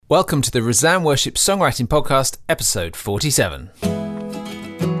Welcome to the Resound Worship Songwriting Podcast, episode 47.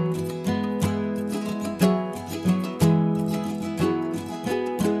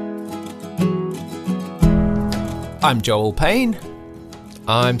 I'm Joel Payne.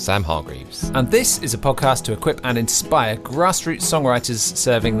 I'm Sam Hargreaves. And this is a podcast to equip and inspire grassroots songwriters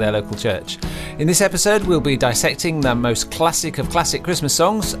serving their local church. In this episode, we'll be dissecting the most classic of classic Christmas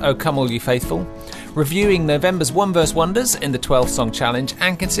songs, O Come All You Faithful, reviewing November's One Verse Wonders in the 12 Song Challenge,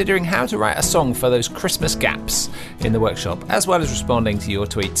 and considering how to write a song for those Christmas gaps in the workshop, as well as responding to your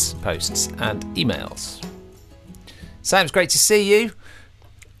tweets, posts, and emails. Sam, it's great to see you.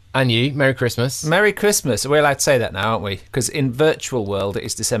 And you, Merry Christmas. Merry Christmas. We're allowed to say that now, aren't we? Because in virtual world, it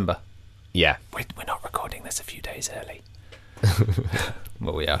is December. Yeah. We're not recording this a few days early.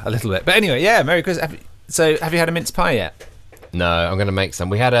 Well, we are, a little bit. But anyway, yeah, Merry Christmas. So, have you had a mince pie yet? No, I'm going to make some.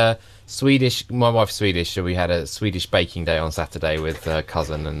 We had a Swedish, my wife's Swedish, so we had a Swedish baking day on Saturday with a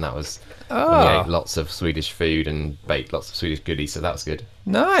cousin, and that was, we ate lots of Swedish food and baked lots of Swedish goodies, so that was good.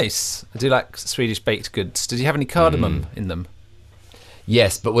 Nice. I do like Swedish baked goods. Did you have any cardamom in them?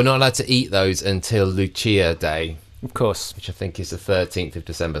 Yes, but we're not allowed to eat those until Lucia Day. Of course. Which I think is the 13th of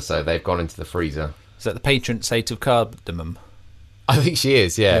December, so they've gone into the freezer. Is that the patron saint of cardamom? I think she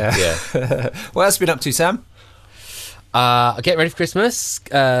is, yeah. What else have you been up to, Sam? Getting ready for Christmas,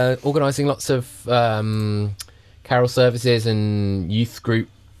 organising lots of carol services and youth group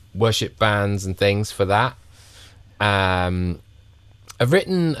worship bands and things for that. I've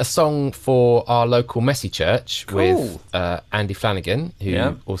written a song for our local Messy church with Andy Flanagan,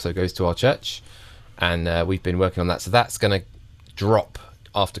 who also goes to our church, and we've been working on that. So that's going to drop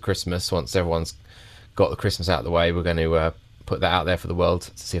after Christmas. Once everyone's got the Christmas out of the way, we're going to put that out there for the world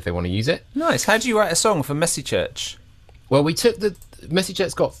to see if they want to use it. Nice. How do you write a song for Messy Church? Well, we took the Messy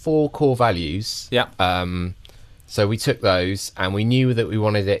Church's got 4 core values. Yeah. So we took those, and we knew that we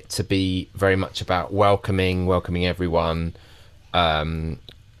wanted it to be very much about welcoming everyone. And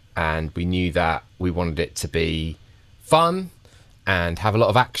we knew that we wanted it to be fun and have a lot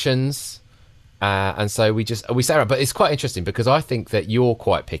of actions. And so we set around. But it's quite interesting because I think that you're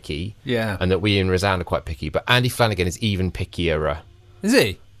quite picky. Yeah. And that we in Resound are quite picky. But Andy Flanagan is even pickier. Is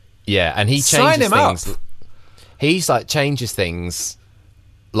he? Yeah. And he changes things. He's like changes things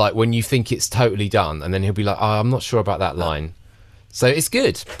like when you think it's totally done. And then he'll be like, oh, I'm not sure about that line. So it's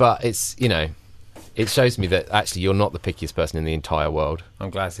good. But it's, it shows me that actually you're not the pickiest person in the entire world. I'm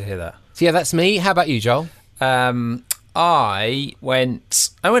glad to hear that. So yeah, that's me. How about you, Joel? I went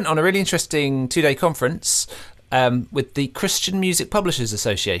on a really interesting 2-day conference with the Christian Music Publishers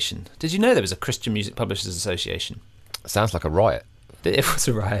Association. Did you know there was a Christian Music Publishers Association? Sounds like a riot. It was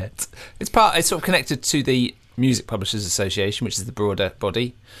a riot. It's sort of connected to the Music Publishers Association, which is the broader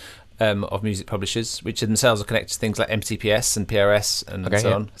body of music publishers, which themselves are connected to things like MTPS and PRS and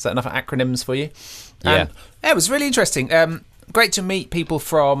so on. Is that enough acronyms for you? Yeah. It was really interesting. Great to meet people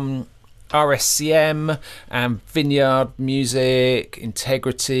from RSCM and Vineyard Music,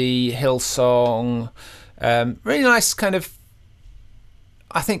 Integrity, Hillsong. Really nice kind of,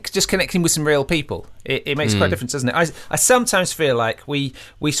 I think, just connecting with some real people. It makes quite a difference, doesn't it? I sometimes feel like we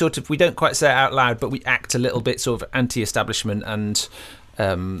don't quite say it out loud, but we act a little bit sort of anti-establishment and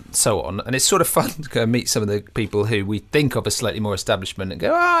so on, and it's sort of fun to go and meet some of the people who we think of as slightly more establishment and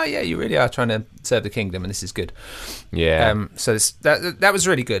go, yeah, you really are trying to serve the kingdom and this is good. So that was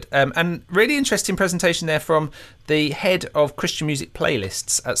really good, and really interesting presentation there from the head of Christian music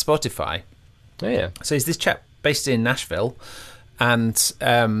playlists at Spotify. So he's this chap based in Nashville, and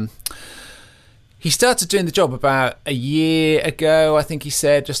he started doing the job about a year ago, I think he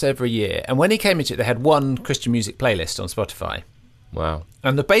said, just over a year, and when he came into it they had one Christian music playlist on Spotify. Wow.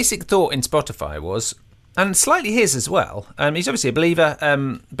 And the basic thought in Spotify was, and slightly his as well, he's obviously a believer,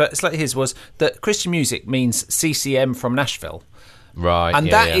 but slightly his was that Christian music means CCM from Nashville. Right. And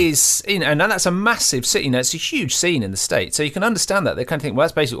that is, and that's a massive city. It's a huge scene in the States. So you can understand that. They kind of think, well,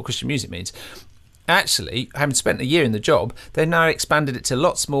 that's basically what Christian music means. Actually, having spent a year in the job, they've now expanded it to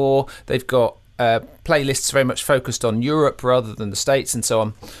lots more. They've got playlists very much focused on Europe rather than the States and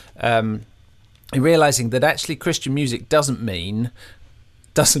so on. Realising that actually Christian music doesn't mean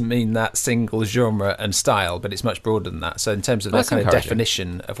that single genre and style, but it's much broader than that. So in terms of that kind of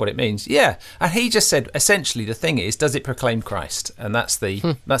definition of what it means, and he just said essentially the thing is, does it proclaim Christ? And that's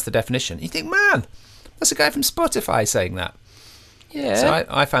the definition. You think, man, that's a guy from Spotify saying that. Yeah. So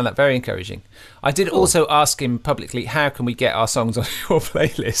I found that very encouraging. I did also ask him publicly, how can we get our songs on your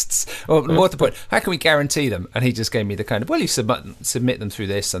playlists? Or more to the point, how can we guarantee them? And he just gave me the kind of, well, you submit them through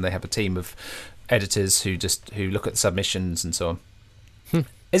this, and they have a team of editors who look at the submissions and so on.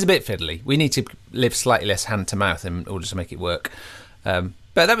 It's a bit fiddly. We need to live slightly less hand to mouth in order to make it work.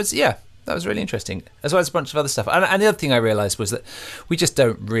 But that was really interesting, as well as a bunch of other stuff. And the other thing I realised was that we just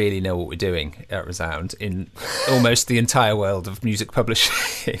don't really know what we're doing at Resound in almost the entire world of music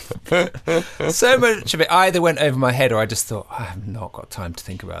publishing. So much of it either went over my head or I just thought, I have not got time to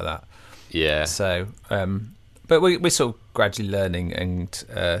think about that. Yeah. So, but we're sort of gradually learning and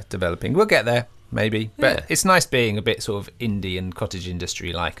developing. We'll get there, maybe. But it's nice being a bit sort of indie and cottage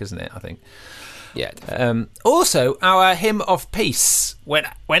industry-like, isn't it, I think? Yeah. Also, our Hymn of Peace went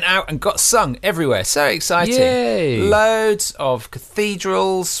out and got sung everywhere. So exciting. Yay. Loads of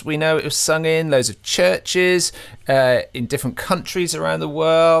cathedrals we know it was sung in, loads of churches in different countries around the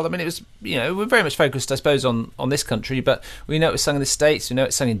world. I mean, it was, we're very much focused, I suppose, on this country, but we know it was sung in the States, we know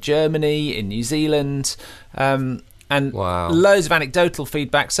it's sung in Germany, in New Zealand, and loads of anecdotal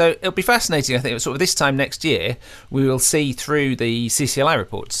feedback. So it'll be fascinating, I think, sort of this time next year, we will see through the CCLI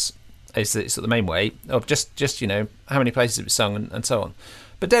reports. It's the main way of just how many places it was sung and so on.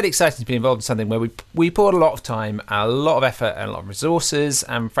 But dead exciting to be involved in something where we poured a lot of time, a lot of effort, and a lot of resources,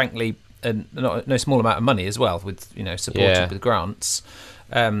 and frankly, no small amount of money as well, with supported with grants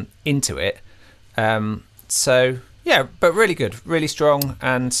into it. But really good, really strong,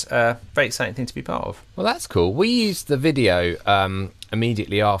 and very exciting thing to be part of. Well, that's cool. We used the video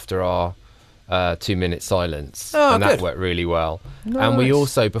immediately after our 2-minute silence, and that worked really well. Nice. And we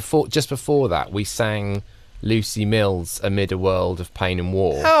also just before that we sang Lucy Mills' Amid a World of Pain and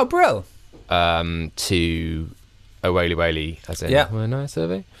War. Oh, brill. To O Waly Waly, as in When I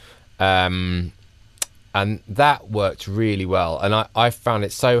Survey. And that worked really well, and I found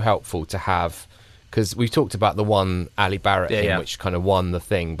it so helpful to have, because we've talked about the one Ali Barrett hymn which kind of won the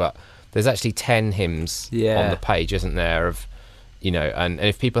thing, but there's actually 10 hymns on the page, isn't there, of and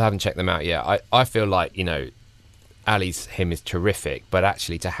if people haven't checked them out yet, I feel like, Ali's hymn is terrific, but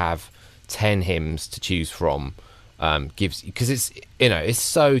actually to have 10 hymns to choose from gives, because it's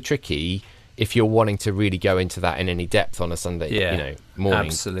so tricky if you're wanting to really go into that in any depth on a Sunday morning.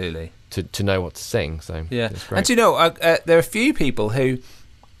 Absolutely. To know what to sing. So it's great. And there are a few people who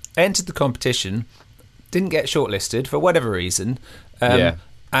entered the competition, didn't get shortlisted for whatever reason,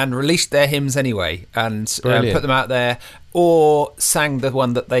 and released their hymns anyway, and put them out there, or sang the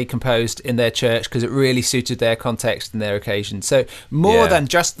one that they composed in their church because it really suited their context and their occasion. So more than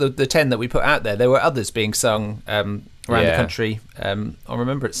just the 10 that we put out there were others being sung around the country on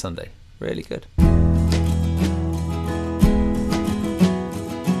Remembrance Sunday. Really good.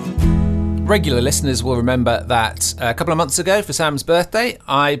 Regular listeners will remember that a couple of months ago for Sam's birthday,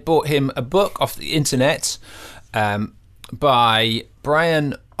 I bought him a book off the internet by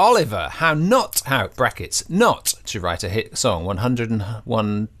Brian Oliver, how not to write a hit song,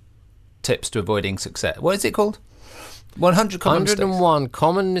 101 tips to avoiding success. What is it called? 101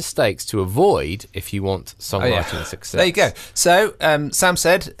 common mistakes to avoid if you want songwriting success. There you go. So Sam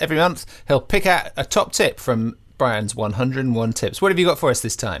said every month he'll pick out a top tip from Brian's 101 tips. What have you got for us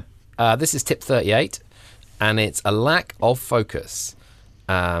this time? This is tip 38, and it's a lack of focus.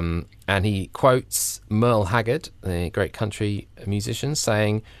 And he quotes Merle Haggard, the great country musician,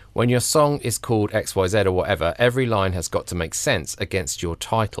 saying, "When your song is called XYZ or whatever, every line has got to make sense against your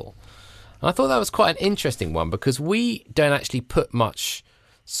title." And I thought that was quite an interesting one, because we don't actually put much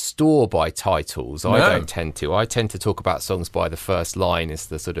store by titles. No. I don't tend to. I tend to talk about songs by the first line. It's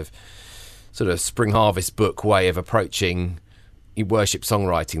the sort of Spring Harvest book way of approaching worship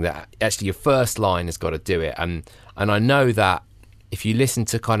songwriting, that actually your first line has got to do it. And I know that if you listen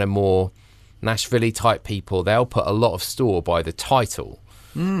to kind of more Nashville type people, they'll put a lot of store by the title.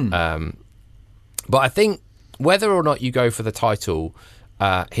 But I think whether or not you go for the title,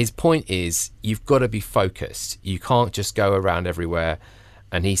 his point is you've got to be focused. You can't just go around everywhere.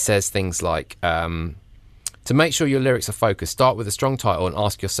 And he says things like, to make sure your lyrics are focused, start with a strong title and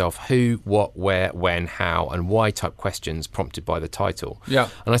ask yourself who, what, where, when, how, and why type questions prompted by the title. Yeah.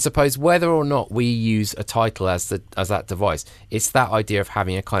 And I suppose whether or not we use a title as that device, it's that idea of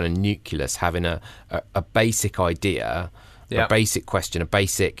having a kind of nucleus, having a basic idea, a basic question, a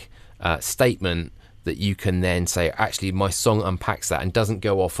basic statement that you can then say, actually, my song unpacks that and doesn't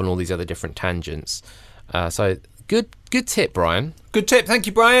go off on all these other different tangents. So good tip, Brian. Good tip. Thank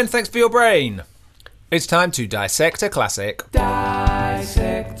you, Brian. Thanks for your brain. It's time to dissect a classic.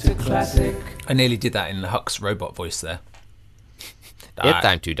 Dissect a classic. I nearly did that in Huck's robot voice there. It's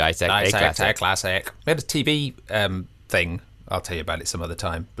time to dissect a classic. We had a TV thing. I'll tell you about it some other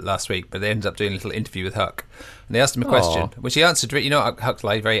time. But last week, they ended up doing a little interview with Huck, and they asked him a question, which he answered. Huck's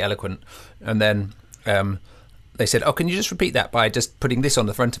like very eloquent, and then they said, "Oh, can you just repeat that by just putting this on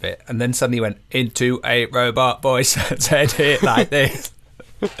the front of it?" And then suddenly went into a robot voice and said it like this.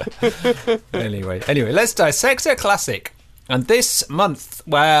 Anyway, let's dissect a classic. And this month,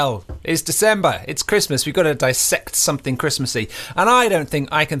 well, it's December. It's Christmas. We've got to dissect something Christmassy. And I don't think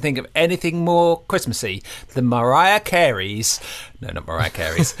I can think of anything more Christmassy than Mariah Carey's... No, not Mariah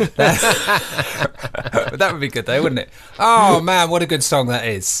Carey's. That would be good, though, wouldn't it? Oh, man, what a good song that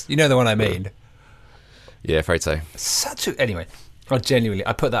is. You know the one I mean. Yeah, afraid so. Anyway,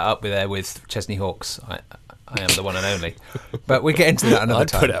 I put that up there with Chesney Hawkes. I am the one and only. But we get into that another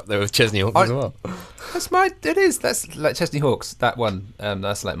time. I'd put it up there with Chesney Hawkes as well. That's like Chesney Hawkes, that one.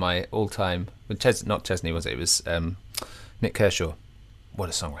 That's like my all-time... not Chesney, was it? It was Nick Kershaw. What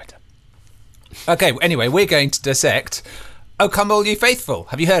a songwriter. Okay, anyway, we're going to dissect O Come All Ye Faithful.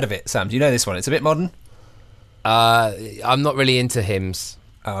 Have you heard of it, Sam? Do you know this one? It's a bit modern. I'm not really into hymns.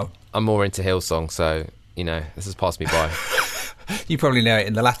 Oh. I'm more into Hillsong, so, this has passed me by. You probably know it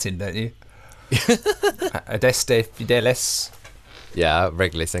in the Latin, don't you? Adeste Fideles. Yeah, I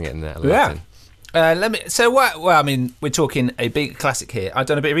regularly sing it in the Latin. Yeah. We're talking a big classic here. I've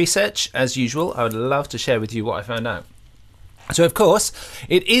done a bit of research, as usual. I would love to share with you what I found out. So, of course,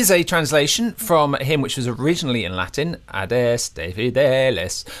 it is a translation from a hymn which was originally in Latin, Adeste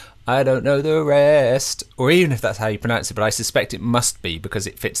Fideles. I don't know the rest, or even if that's how you pronounce it, but I suspect it must be because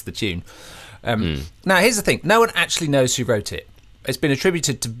it fits the tune. Now, here's the thing. No one actually knows who wrote it. It's been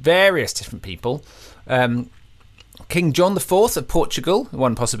attributed to various different people. King John IV of Portugal,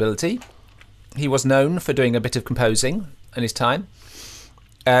 one possibility. He was known for doing a bit of composing in his time.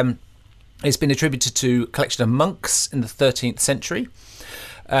 It's been attributed to a collection of monks in the 13th century.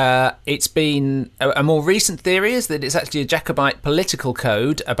 It's been a more recent theory is that it's actually a Jacobite political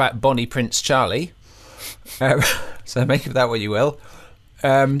code about Bonnie Prince Charlie. So make of that what you will.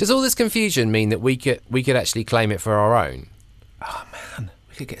 Does all this confusion mean that we could actually claim it for our own? Oh man,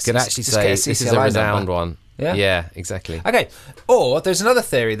 we could actually say this is a renowned one. Yeah, exactly. Okay, or there's another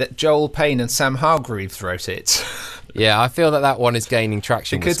theory that Joel Payne and Sam Hargreaves wrote it. Yeah, I feel that one is gaining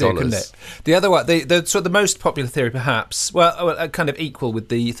traction with scholars. Couldn't it? The other one, the sort of the most popular theory, perhaps, kind of equal with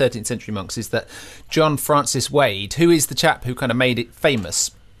the 13th century monks, is that John Francis Wade, who is the chap who kind of made it famous,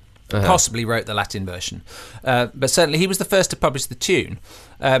 possibly wrote the Latin version, but certainly he was the first to publish the tune.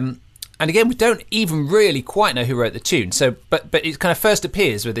 And again, we don't even really quite know who wrote the tune. So, but it kind of first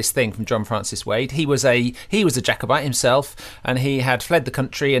appears with this thing from John Francis Wade. He was a Jacobite himself, and he had fled the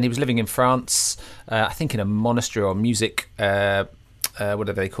country, and he was living in France, I think in a monastery or music,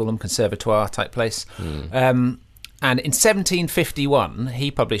 whatever they call them, conservatoire type place. And in 1751,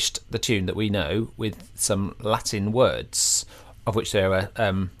 he published the tune that we know with some Latin words, of which there were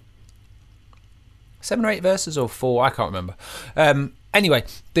 7 or 8 verses or 4, I can't remember. Anyway,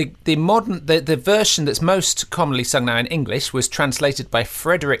 the version that's most commonly sung now in English was translated by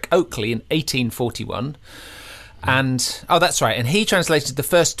Frederick Oakley in 1841. And, that's right, and he translated the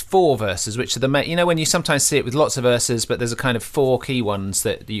first 4 verses, which are when you sometimes see it with lots of verses, but there's a kind of 4 key ones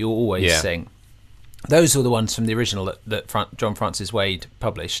that you always sing. Those were the ones from the original that John Francis Wade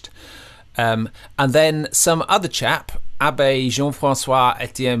published. And then some other chap, Abbé Jean-François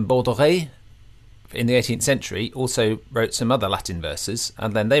Etienne Borderie, in the 18th century, also wrote some other Latin verses,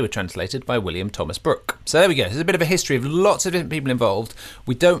 and then they were translated by William Thomas Brooke. So there we go. There's a bit of a history of lots of different people involved.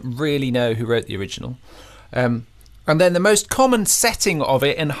 We don't really know who wrote the original. And then the most common setting of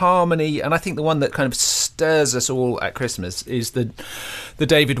it in harmony, and I think the one that kind of stirs us all at Christmas, is the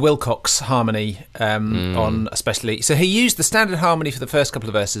David Wilcox harmony on especially... So he used the standard harmony for the first couple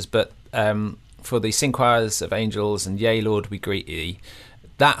of verses, but for the Sing Choirs of Angels and Yea, Lord, We Greet Thee,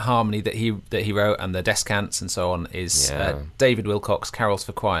 that harmony that he wrote and the descants and so on is David Wilcox, Carols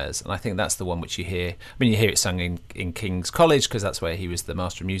for Choirs, and I think that's the one which you hear. I mean, you hear it sung in King's College because that's where he was the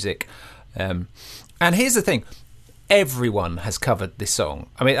master of music. And here's the thing: everyone has covered this song.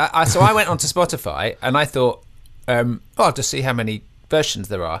 I mean, so I went onto Spotify and I thought, I'll just see how many versions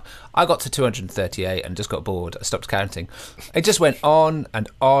there are. I got to 238 and just got bored. I stopped counting. It just went on and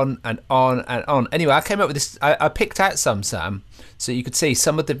on and on and on. Anyway, I came up with this. I picked out some, Sam, so you could see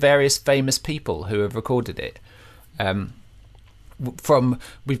some of the various famous people who have recorded it.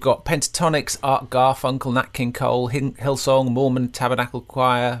 We've got Pentatonix, Art Garfunkel, Nat King Cole, Hillsong, Mormon Tabernacle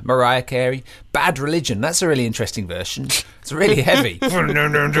Choir, Mariah Carey, Bad Religion. That's a really interesting version. It's really heavy.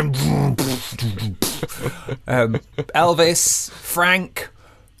 Elvis, Frank,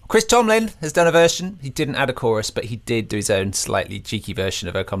 Chris Tomlin has done a version. He didn't add a chorus, but he did do his own slightly cheeky version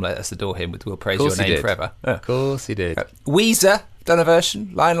of "O Come Let Us Adore Him" with "We'll Praise Your Name Forever." Of course he did. Weezer done a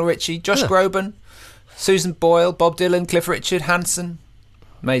version. Lionel Richie, Josh Groban, Susan Boyle, Bob Dylan, Cliff Richard, Hanson.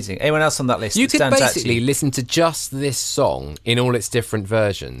 Amazing. Anyone else on that list? You could basically listen to just this song in all its different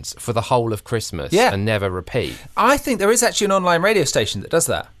versions for the whole of Christmas and never repeat. I think there is actually an online radio station that does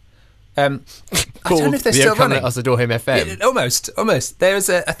that. I don't know if they're still running. Let us adore him FM. Yeah, almost. There was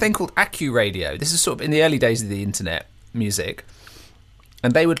a thing called Accu Radio. This is sort of in the early days of the internet music,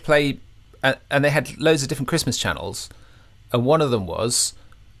 and they would play, and they had loads of different Christmas channels, and one of them was,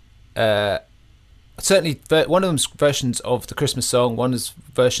 certainly one of them's versions of the Christmas song. One is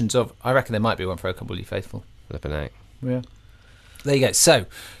versions of. I reckon there might be one for "O Come All Ye Faithful." Flippin' heck. Yeah. There you go. So,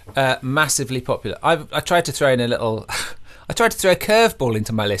 massively popular. I tried to throw in a little. I tried to throw a curveball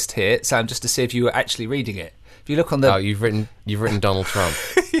into my list here, Sam, just to see if you were actually reading it. If you look on the... Oh, you've written Donald Trump.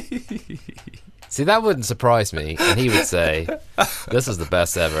 See, that wouldn't surprise me. And he would say, this is the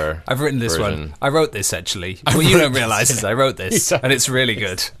best ever. I've written this version. one. I wrote this, actually. What you don't realise is I wrote this, and it's really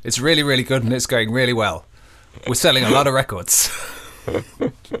good. It's really, really good, and it's going really well. We're selling a lot of records.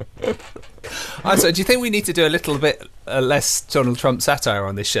 So, do you think we need to do a little bit less Donald Trump satire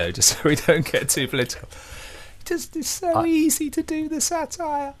on this show, just so we don't get too political? It's so easy to do the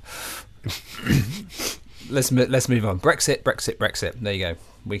satire. Let's move on. Brexit. There you go.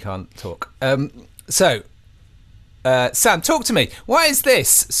 We can't talk. Sam, talk to me. Why is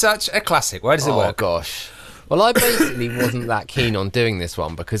this such a classic? Why does it work? Oh gosh. Well, I basically wasn't that keen on doing this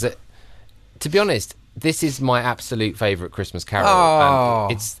one because, to be honest, this is my absolute favourite Christmas carol. Oh.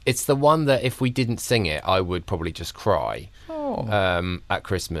 And it's the one that if we didn't sing it, I would probably just cry at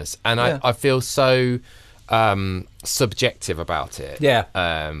Christmas. And I feel so subjective about it. Yeah.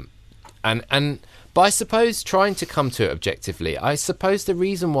 But I suppose trying to come to it objectively, I suppose the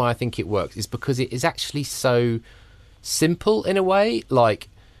reason why I think it works is because it is actually so simple in a way. Like,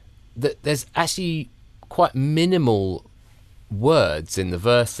 there's actually quite minimal words in the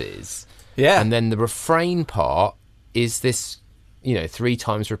verses. Yeah. And then the refrain part is this, 3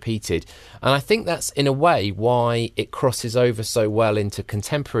 times repeated. And I think that's, in a way, why it crosses over so well into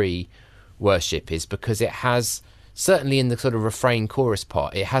contemporary worship, is because it has, certainly in the sort of refrain chorus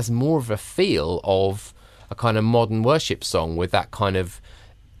part, it has more of a feel of a kind of modern worship song with that kind of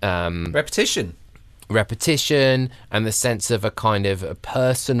repetition and the sense of a kind of a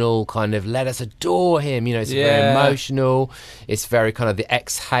personal kind of let us adore him, it's very emotional. It's very kind of the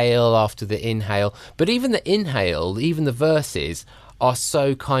exhale after the inhale, but even the inhale, even the verses are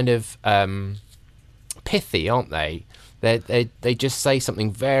so kind of pithy, aren't they? They just say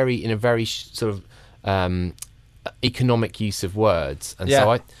something in a very sort of economic use of words, and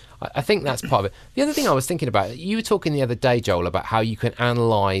so I think that's part of it. The other thing I was thinking about, you were talking the other day, Joel, about how you can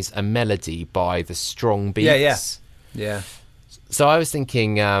analyse a melody by the strong beats. Yeah. So I was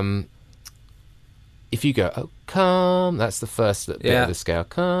thinking, if you go, oh, come, that's the first bit of the scale.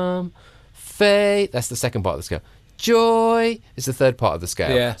 Come, faith, that's the second part of the scale. Joy is the third part of the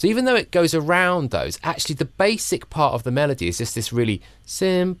scale. Yeah. So even though it goes around those, actually the basic part of the melody is just this really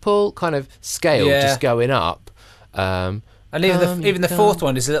simple kind of scale just going up. And even the fourth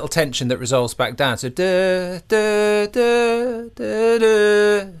one is a little tension that resolves back down. So da da da da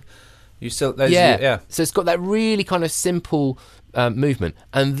da. You still So it's got that really kind of simple movement,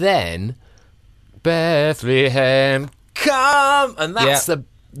 and then Bethlehem come, and that's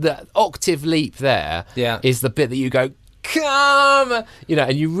the octave leap there. Is the bit that you go come,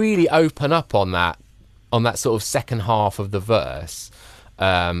 and you really open up on that sort of second half of the verse,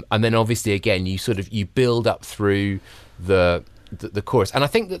 and then obviously again you build up through the chorus. And I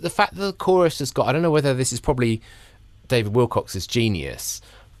think that the fact that the chorus has got, I don't know whether this is probably David Wilcox's genius,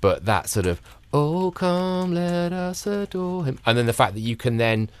 but that sort of oh come let us adore him, and then the fact that you can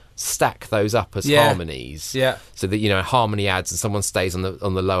then stack those up as harmonies, so that harmony adds and someone stays on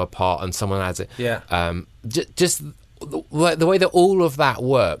the lower part and someone adds it, just the way that all of that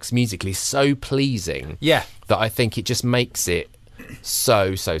works musically is so pleasing, that I think it just makes it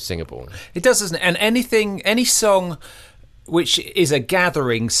so singable. It does, doesn't it? And any song which is a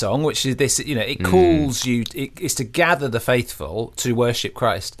gathering song, which is this, it calls you, it's to gather the faithful to worship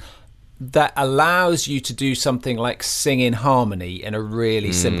Christ, that allows you to do something like sing in harmony in a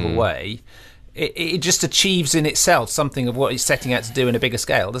really simple way. It just achieves in itself something of what it's setting out to do in a bigger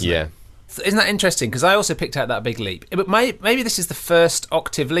scale, doesn't it? Isn't that interesting? Because I also picked out that big leap. But maybe this is the first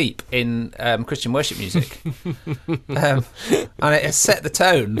octave leap in Christian worship music. And it has set the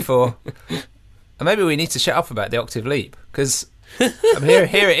tone for... And maybe we need to shut up about the octave leap, because here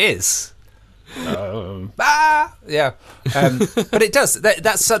it is. But it does.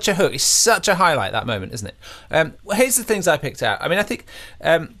 That's such a hook. It's such a highlight, that moment, isn't it? Here's the things I picked out. I mean, I think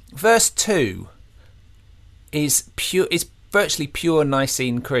verse 2 is pure. It's virtually pure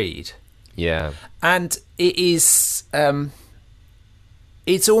Nicene Creed. Yeah, and it is.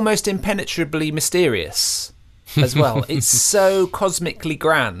 It's almost impenetrably mysterious. as well. It's so cosmically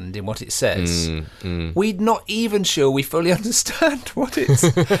grand in what it says. We're not even sure we fully understand what it's,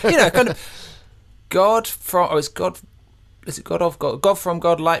 kind of God from, or is God, is it God of God? God from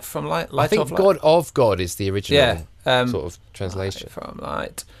God, light from light, light I think of light? God of God is the original sort of translation. Light from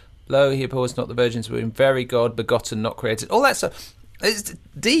light. Lo, he abhors not the virgin's womb, very God, begotten, not created. All that stuff. It's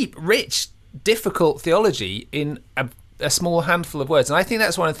deep, rich, difficult theology in a small handful of words. And I think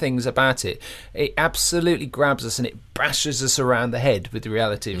that's one of the things about it. It absolutely grabs us and it bashes us around the head with the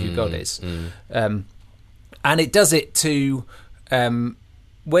reality of who God is. And it does it to,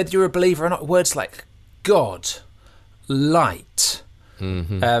 whether you're a believer or not, words like God, light,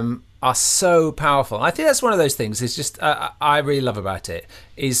 are so powerful. I think that's one of those things. Is just I really love about it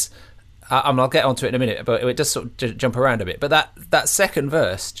is, I'll get onto it in a minute, but it does sort of jump around a bit. But that second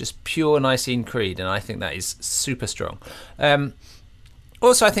verse, just pure Nicene Creed, and I think that is super strong.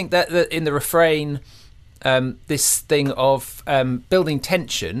 Also, I think that in the refrain, this thing of building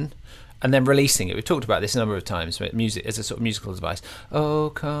tension and then releasing it. We've talked about this a number of times, music as a sort of musical device. Oh,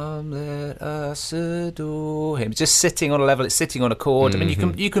 come, let us adore him. It's just sitting on a level, it's sitting on a chord. I mean,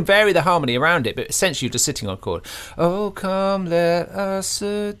 you can vary the harmony around it, but essentially you're just sitting on a chord. Oh, come, let us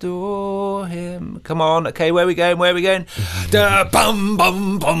adore him. Come on, okay, where are we going? Da, bum,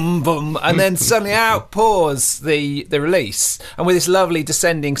 bum, bum, bum. And then suddenly out pours the release. And with this lovely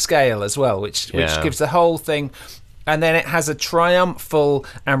descending scale as well, which gives the whole thing. And then it has a triumphal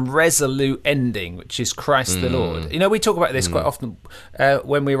and resolute ending, which is Christ the Lord. We talk about this quite often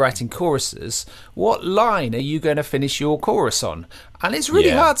when we're writing choruses. What line are you going to finish your chorus on? And it's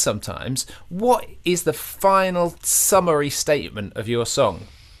really hard sometimes. What is the final summary statement of your song?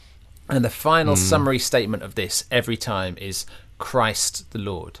 And the final summary statement of this every time is Christ the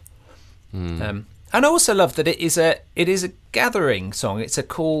Lord. And I also love that it is a gathering song. It's a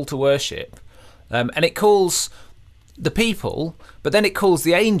call to worship. And it calls the people, but then it calls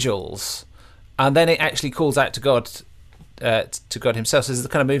the angels, and then it actually calls out to God himself. So there's the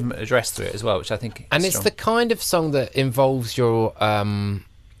kind of movement addressed through it as well, which I think and is it's strong. the kind of song that involves your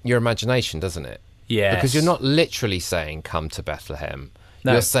imagination, doesn't it? Yeah, because you're not literally saying come to Bethlehem.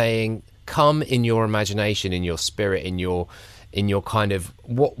 No. You're saying come in your imagination, in your spirit, in your kind of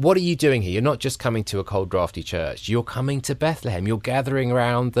what are you doing here? You're not just coming to a cold drafty church, you're coming to Bethlehem. You're gathering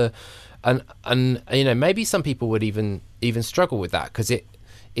around and maybe some people would even struggle with that, because it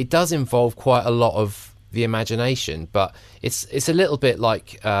does involve quite a lot of the imagination, but it's a little bit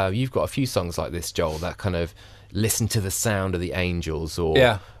like you've got a few songs like this, Joel, that kind of listen to the sound of the angels, or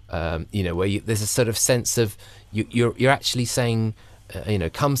where there's a sort of sense of you're actually saying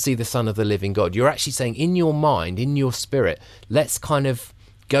come see the Son of the living God. You're actually saying in your mind, in your spirit, let's kind of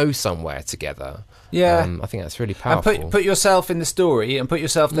go somewhere together. I think that's really powerful. And put yourself in the story and put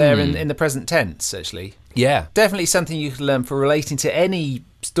yourself there in the present tense, actually. Yeah. Definitely something you can learn for relating to any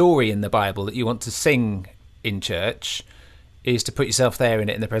story in the Bible that you want to sing in church, is to put yourself there in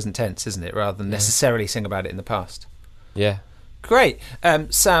it in the present tense, isn't it? Rather than necessarily sing about it in the past. Yeah. Great.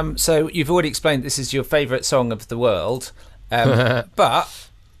 Sam, so you've already explained this is your favourite song of the world, but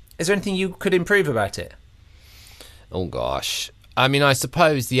is there anything you could improve about it? Oh, gosh. I mean, I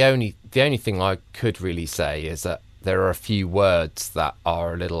suppose the only thing I could really say is that there are a few words that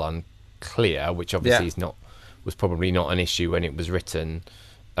are a little unclear, which obviously was probably not an issue when it was written.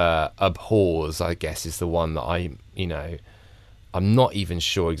 Abhors, I guess, is the one that I'm not even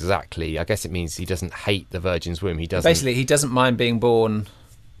sure exactly. I guess it means he doesn't hate the virgin's womb. He doesn't. Basically, he doesn't mind being born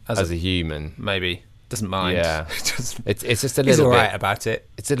as a human. Maybe doesn't mind. Yeah, it's just a little. He's all bit, right about it.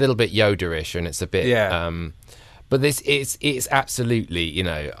 It's a little bit Yoda-ish, and it's a bit. But this it's absolutely,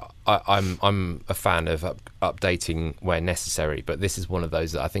 I'm a fan of updating where necessary, but this is one of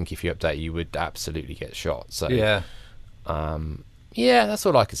those that I think if you update, you would absolutely get shot. So that's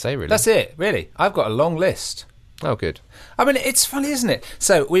all I could say, really. That's it, really. I've got a long list. Oh, good. I mean, it's funny, isn't it?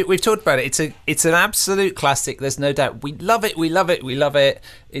 So we've talked about it. It's an absolute classic. There's no doubt. We love it. We love it. We love it.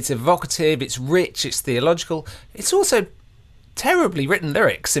 It's evocative. It's rich. It's theological. It's also terribly written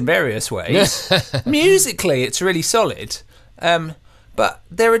lyrics in various ways. Musically, it's really solid. But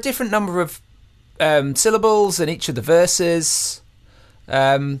there are a different number of syllables in each of the verses.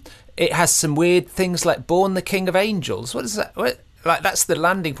 It has some weird things like "Born the King of Angels." What is that? That's the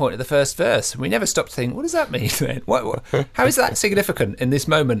landing point of the first verse. We never stop to think, what does that mean then? How is that significant in this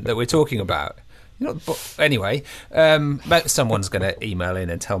moment that we're talking about? Anyway, someone's going to email in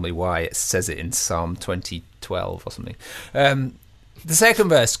and tell me why it says it in Psalm 2012 or something. The second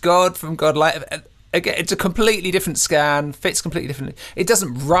verse, God from God, light. Again, it's a completely different scan, fits completely differently. It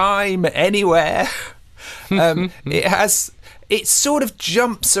doesn't rhyme anywhere. It sort of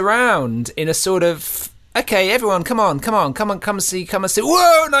jumps around in a sort of okay, everyone, come on, come and see.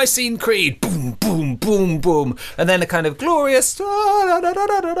 Whoa, Nicene Creed, boom, boom, boom, boom, and then a kind of glorious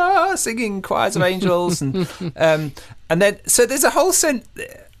singing choirs of angels, and then so there's a whole sense.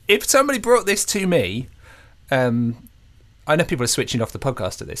 If somebody brought this to me, I know people are switching off the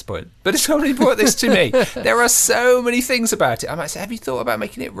podcast at this point, but if somebody brought this to me, there are so many things about it. I might say, have you thought about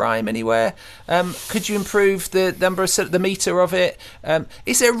making it rhyme anywhere? Could you improve the number of the meter of it?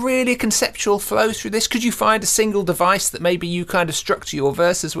 Is there really a conceptual flow through this? Could you find a single device that maybe you kind of structure your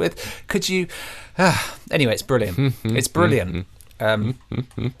verses with? Could you? Anyway, it's brilliant. It's brilliant.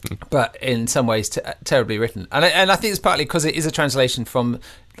 But in some ways terribly written, and I think it's partly because it is a translation from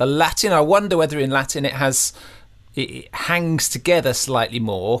the Latin. I wonder whether in Latin it hangs together slightly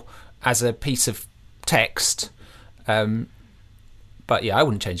more as a piece of text. But yeah, I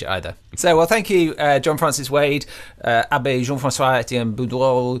wouldn't change it either. So, well, thank you, John Francis Wade, Abbé Jean-François Etienne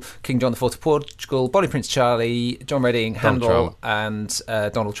Boudreau, King John IV of Portugal, Bonnie Prince Charlie, John Redding, Handel, and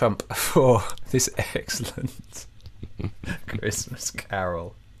Donald Trump for this excellent Christmas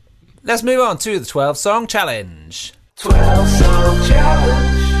carol. Let's move on to the 12-song challenge. 12-song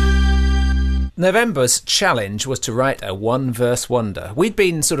challenge. November's challenge was to write a one-verse wonder. We'd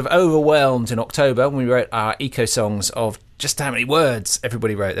been sort of overwhelmed in October when we wrote our eco songs of just how many words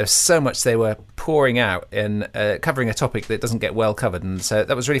everybody wrote. There was so much they were pouring out in covering a topic that doesn't get well covered, and so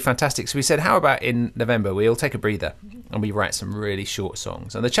that was really fantastic. So we said, how about in November we all take a breather and we write some really short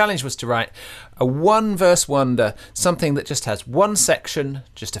songs? And the challenge was to write a one-verse wonder, something that just has one section,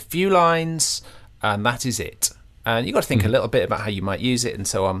 just a few lines, and that is it. And you've got to think a little bit about how you might use it and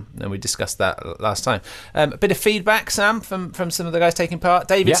so on. And we discussed that last time. A bit of feedback, Sam, from some of the guys taking part.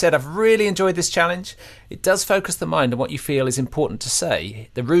 David said, I've really enjoyed this challenge. It does focus the mind on what you feel is important to say.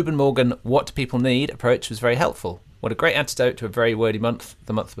 The Reuben Morgan What Do People Need approach was very helpful. What a great antidote to a very wordy month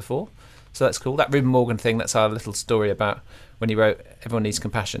the month before. So that's cool. That Reuben Morgan thing, that's our little story about when he wrote Everyone Needs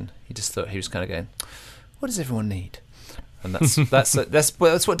Compassion. He just thought he was kind of going, what does everyone need? And that's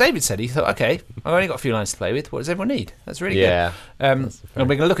what David said. He thought, okay, I've only got a few lines to play with. What does everyone need? That's really good. And we're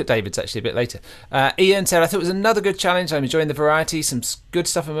going to look at David's actually a bit later. Ian said, I thought it was another good challenge. I'm enjoying the variety. Some good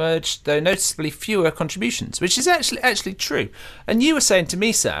stuff emerged, though noticeably fewer contributions, which is actually true. And you were saying to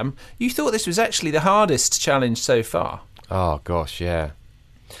me, Sam, you thought this was actually the hardest challenge so far. Oh gosh, yeah.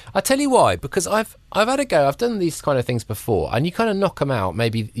 I tell you why, because I've had a go. I've done these kind of things before, and you kind of knock them out.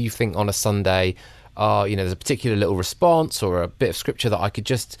 Maybe you think on a Sunday, there's a particular little response or a bit of scripture that I could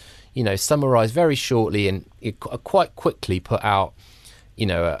just, summarise very shortly and quite quickly put out,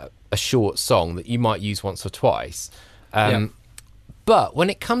 a short song that you might use once or twice. But when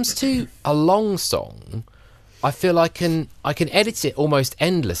it comes to a long song, I feel I can edit it almost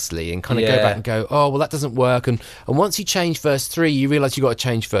endlessly and kind of go back and go, oh, well, that doesn't work. And once you change verse 3, you realise you've got to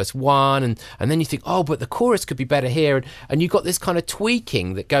change verse 1. And then you think, oh, but the chorus could be better here. And you've got this kind of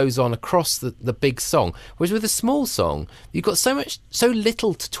tweaking that goes on across the big song. Whereas with a small song, you've got so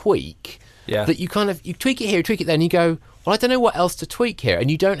little to tweak that you tweak it here, tweak it there, and you go, well, I don't know what else to tweak here.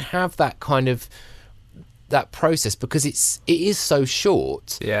 And you don't have that kind of that process because it is so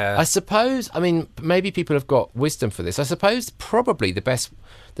short. I suppose, maybe people have got wisdom for this. I suppose probably the best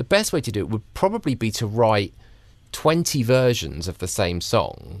way to do it would probably be to write 20 versions of the same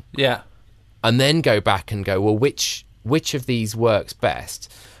song, and then go back and go, well, which of these works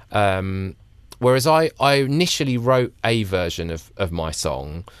best? Whereas I initially wrote a version of my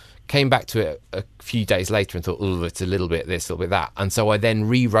song, came back to it a few days later and thought, oh, it's a little bit this, a little bit that, and so I then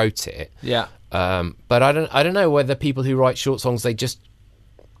rewrote it. But I don't know whether people who write short songs,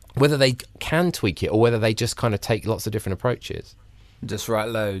 whether they can tweak it or whether they just kind of take lots of different approaches. Just write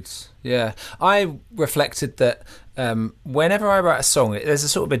loads. Yeah. I reflected that whenever I write a song, there's a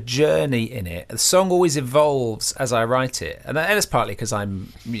sort of a journey in it. The song always evolves as I write it. And that's partly because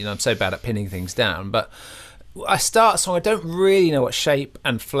I'm so bad at pinning things down. But I start a song, I don't really know what shape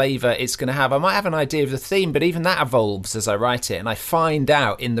and flavour it's going to have. I might have an idea of the theme, but even that evolves as I write it, and I find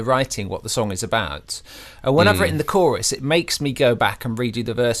out in the writing what the song is about. And when I've written the chorus, it makes me go back and redo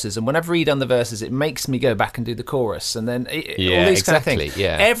the verses, and when I've redone the verses, it makes me go back and do the chorus, and then all these kind of things.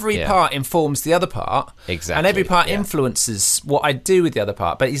 Every part informs the other part, and every part influences what I do with the other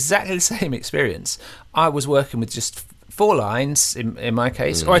part, but exactly the same experience. I was working with just 4 lines in my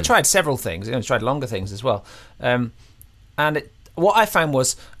case, or I tried several things. I tried longer things as well. What I found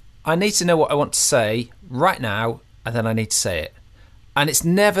was I need to know what I want to say right now, and then I need to say it. And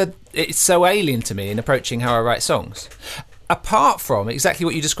it's so alien to me in approaching how I write songs. Apart from exactly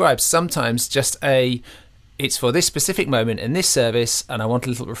what you described, sometimes just it's for this specific moment in this service, and I want a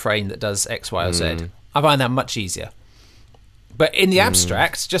little refrain that does X, Y, or Z. I find that much easier. But in the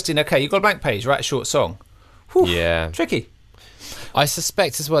abstract, just in, okay, you've got a blank page, write a short song. Whew, Yeah. tricky. I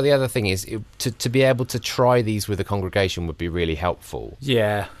suspect as well the other thing is to be able to try these with a congregation would be really helpful.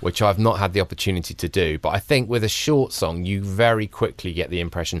 Yeah. Which I've not had the opportunity to do. But I think with a short song, you very quickly get the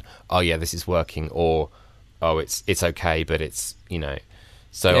impression, oh yeah, this is working, or oh, it's okay, but it's, you know.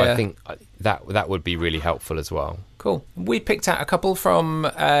 So Yeah. I think that would be really helpful as well. Cool. We picked out a couple from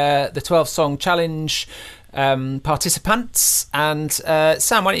the 12-song challenge participants. And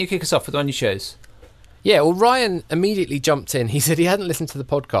Sam, why don't you kick us off with the one you chose? Yeah, well, Ryan immediately jumped in. He said he hadn't listened to the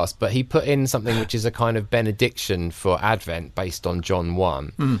podcast, but he put in something which is a kind of benediction for Advent based on John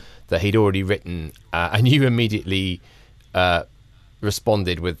 1 that he'd already written. And you immediately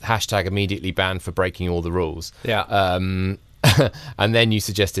responded with hashtag immediately banned for breaking all the rules. Yeah. And then you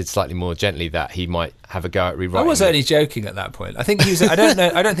suggested slightly more gently that he might have a go at rewriting. I was only joking at that point. I think he was, I don't know.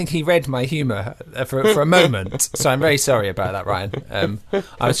 I don't think he read my humour for a moment. So I'm very sorry about that, Ryan.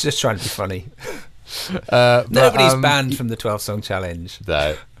 I was just trying to be funny. Nobody's banned from the 12-song challenge.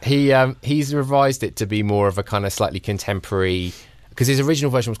 Though he's revised it to be more of a kind of slightly contemporary, because his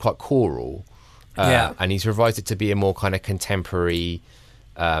original version was quite choral. And he's revised it to be a more kind of contemporary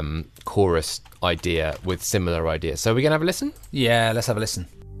chorus idea with similar ideas. So we're gonna have a listen. Yeah, let's have a listen.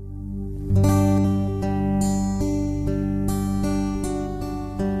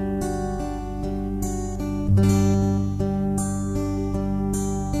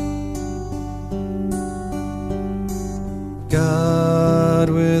 God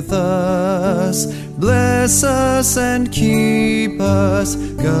with us, bless us and keep us.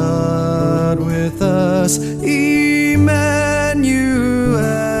 God with us, Emmanuel.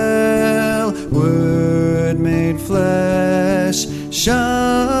 Word made flesh,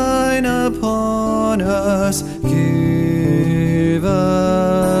 shine upon us. Give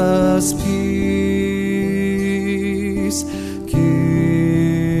us peace.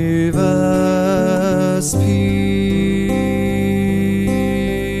 Give us peace.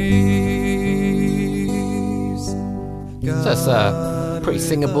 So it's pretty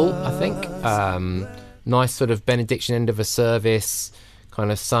singable, I think. Nice sort of benediction end of a service,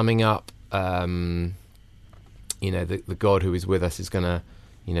 kind of summing up, the God who is with us is going to,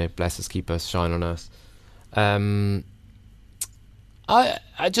 bless us, keep us, shine on us. I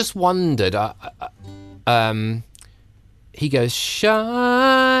just wondered, he goes,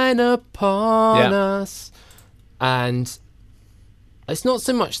 shine upon us, and it's not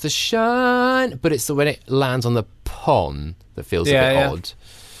so much the shine, but it's when it lands on the pon that feels a bit odd.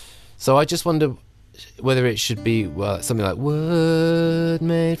 So I just wonder whether it should be something like Word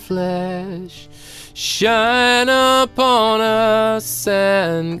made flesh, shine upon us,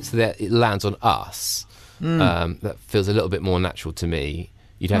 and so that it lands on us. That feels a little bit more natural to me.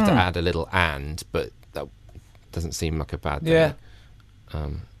 You'd have to add a little "and," but that doesn't seem like a bad thing. Yeah.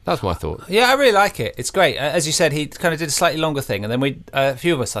 That's my thought. Yeah, I really like it. It's great. As you said, he kind of did a slightly longer thing, and then a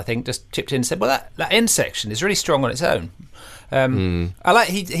few of us, I think, just chipped in and said, well, that end section is really strong on its own. I like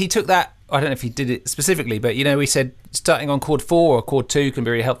he took that. I don't know if he did it specifically, but we said starting on chord 4 or chord 2 can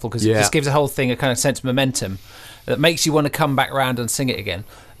be really helpful because it just gives the whole thing a kind of sense of momentum that makes you want to come back around and sing it again.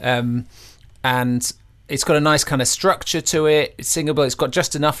 And it's got a nice kind of structure to it. It's singable. It's got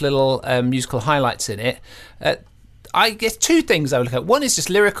just enough little musical highlights in it. I guess two things I would look at. One is just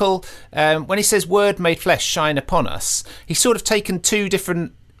lyrical. When he says "Word made flesh, shine upon us," he's sort of taken two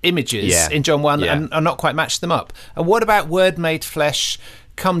different images in John 1 and not quite matched them up. And what about "Word made flesh,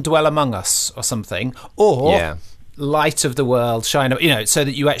 come dwell among us" or something? Or "Light of the world, shine," so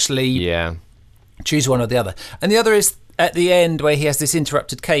that you actually choose one or the other. And the other is at the end where he has this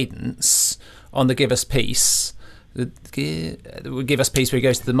interrupted cadence on the "Give Us Peace." Give us peace where he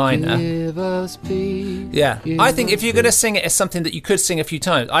goes to the minor. Give us peace. Yeah, I think if you're going to sing it as something that you could sing a few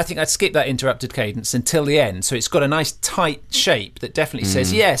times, I think I'd skip that interrupted cadence until the end, so it's got a nice tight shape that definitely says,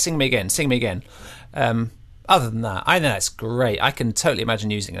 sing me again, sing me again. Other than that, I think that's great. I can totally imagine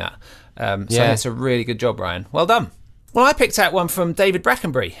using that. So it's a really good job, Ryan. Well done. Well, I picked out one from David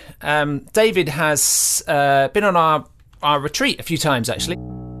Brackenbury. David has been on our retreat a few times, actually.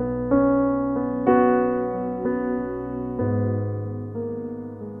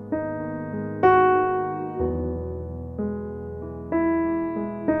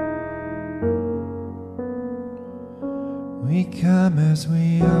 We come as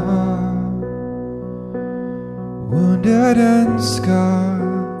we are, wounded and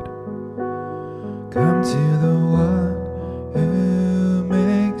scarred. Come to the one who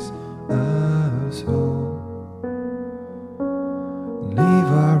makes us whole. Leave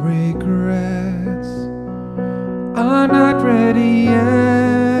our regrets are not ready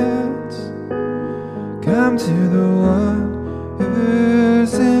yet. Come to the one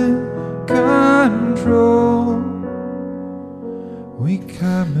control. We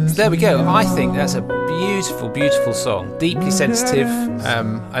come as There we go. are. I think that's a beautiful, beautiful song. Deeply sensitive.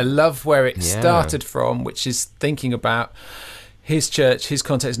 I love where it started from, which is thinking about his church, his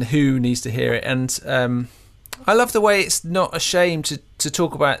context, and who needs to hear it. And I love the way it's not ashamed to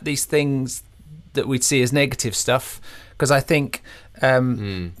talk about these things that we'd see as negative stuff, because I think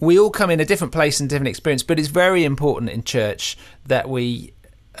we all come in a different place and different experience, but it's very important in church that we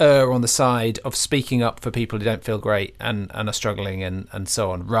err on the side of speaking up for people who don't feel great and are struggling and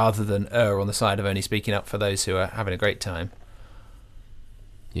so on, rather than err on the side of only speaking up for those who are having a great time.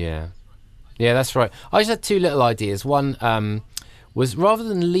 Yeah, that's right. I just had two little ideas. One was, rather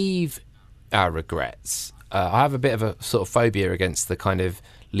than leave our regrets, I have a bit of a sort of phobia against the kind of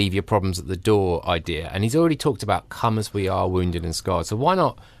leave your problems at the door idea. And he's already talked about come as we are, wounded and scarred. So why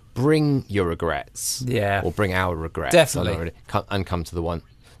not bring your regrets? Yeah. Or bring our regrets. Definitely. And come to the one.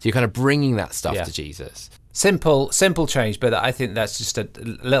 So you're kind of bringing that stuff to Jesus. Simple change, but I think that's just a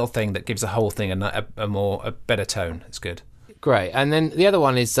little thing that gives the whole thing a better tone. It's good. Great. And then the other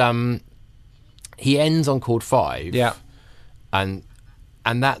one is he ends on chord 5. Yeah. And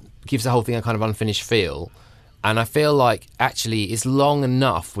that gives the whole thing a kind of unfinished feel. And I feel like actually it's long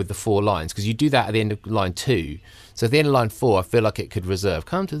enough with the 4 lines, because you do that at the end of line 2. So at the end of line 4, I feel like it could reserve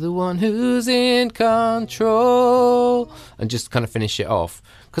come to the one who's in control and just kind of finish it off.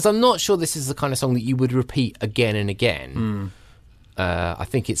 Because I'm not sure this is the kind of song that you would repeat again and again. I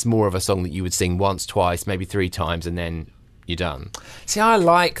think it's more of a song that you would sing once, twice, maybe 3 times, and then you're done. See, I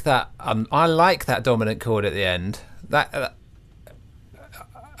like that. I like that dominant chord at the end.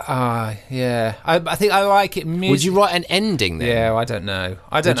 Yeah. I think I like it. Would you write an ending then? Yeah, I don't know.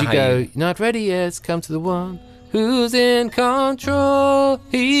 I don't know. Would you go, not ready yet, come to the one who's in control,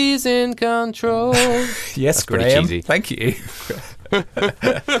 he's in control. Yes, That's pretty Graham. cheesy. Thank you.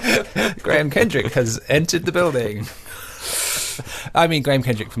 Graham Kendrick has entered the building. I mean, Graham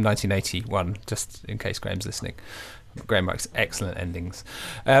Kendrick from 1981, just in case Graham's listening. Graham writes excellent endings.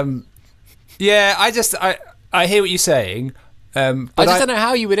 Yeah, I hear what you're saying. But I just don't know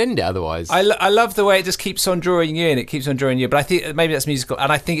how you would end it otherwise. I love the way it just keeps on drawing you in. It keeps on drawing you. But I think maybe that's musical.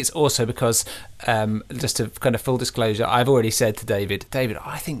 And I think it's also because, just to kind of full disclosure, I've already said to David,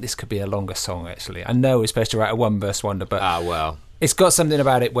 I think this could be a longer song, actually. I know we're supposed to write a one-verse wonder, but well. It's got something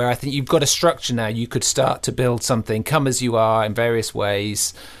about it where I think you've got a structure now. You could start to build something, come as you are in various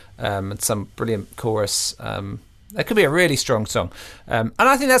ways, and some brilliant chorus. That could be a really strong song. And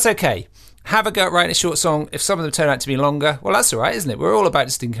I think that's okay. Have a go at writing a short song. If some of them turn out to be longer, well, that's all right, isn't it? We're all about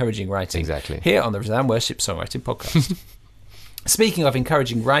just encouraging writing. Exactly. Here on the Resound Worship Songwriting Podcast. Speaking of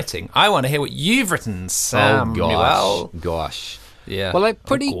encouraging writing, I want to hear what you've written, Samuel. Gosh. Yeah. Well, I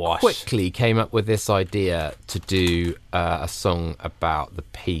pretty quickly came up with this idea to do a song about the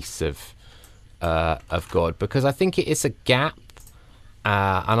peace of God, because I think it is a gap,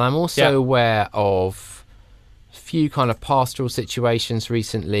 and I'm also aware of few kind of pastoral situations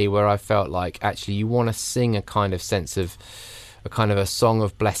recently where I felt like actually you want to sing a kind of sense of a kind of a song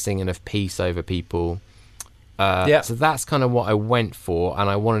of blessing and of peace over people. So that's kind of what I went for, and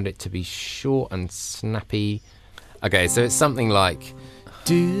I wanted it to be short and snappy. Okay, so it's something like,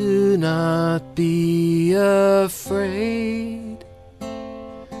 do not be afraid,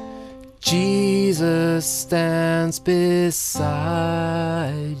 Jesus stands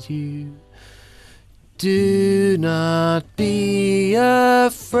beside you. Do not be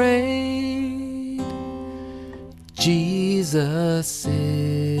afraid, Jesus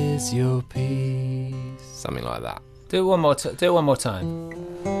is your peace. Something like that. Do it one more time.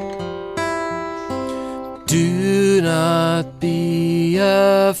 Do not be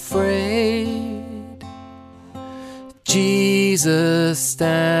afraid, Jesus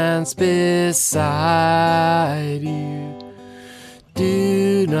stands beside you.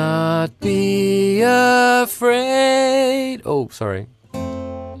 Do not be afraid. Oh, sorry.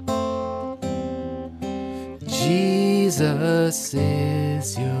 Jesus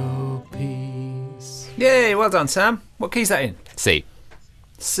is your peace. Yay, well done, Sam. What key's that in? C.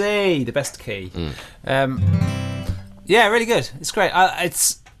 C, the best key. Yeah, really good. It's great.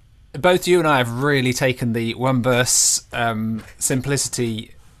 It's both you and I have really taken the one verse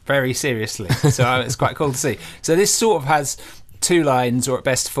simplicity very seriously. So it's quite cool to see. So this sort of has 2 lines, or at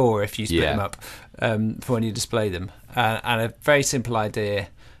best 4 if you split them up for when you display them, and a very simple idea.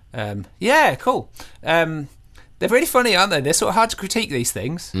 Cool. They're really funny, aren't they? They're sort of hard to critique, these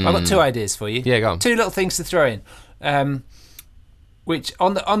things. I've got 2 ideas for you. Yeah, go on. 2 little things to throw in, which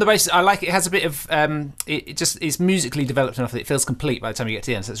on the basis, I like it. It has a bit of it just is musically developed enough that it feels complete by the time you get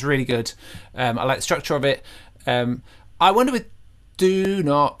to the end. So it's really good. I like the structure of it. I wonder with do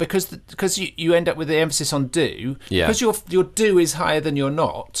not, because you end up with the emphasis on do, Yeah. because your do is higher than your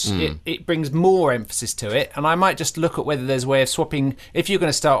not, it brings more emphasis to it. And I might just look at whether there's a way of swapping, if you're going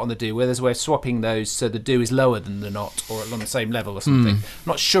to start on the do, whether there's a way of swapping those so the do is lower than the not, or on the same level or something. I'm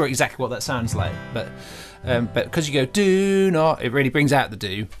not sure exactly what that sounds like, but because you go do not, it really brings out the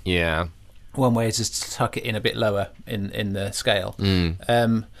do. Yeah. One way is just to tuck it in a bit lower in the scale.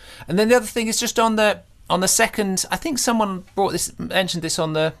 And then the other thing is just on the second. I think someone mentioned this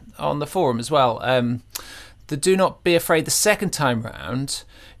on the forum as well. The do not be afraid the second time round.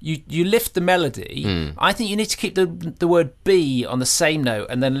 You lift the melody. I think you need to keep the word be on the same note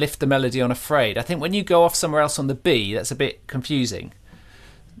and then lift the melody on afraid. I think when you go off somewhere else on the be, that's a bit confusing.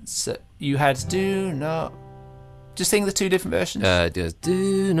 So you had do not. Just sing the two different versions. Just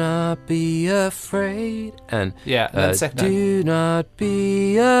do not be afraid, and Yeah, and then the second do not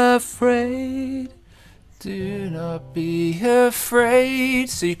be afraid. Do not be afraid.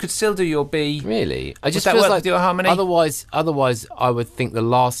 So you could still do your B. Really, I just that feels work like with your harmony? Otherwise, I would think the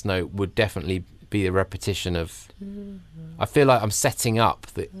last note would definitely be a repetition of. I feel like I'm setting up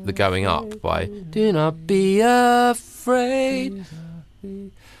the going up by do not be afraid.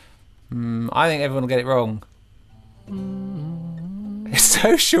 I think everyone will get it wrong. It's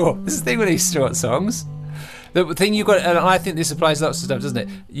so short. This is the thing with these short songs. The thing you've got, and I think this applies to lots of stuff, doesn't it?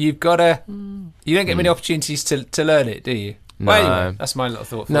 You've got to. You don't get many opportunities to learn it, do you? No. Well, anyway, that's my little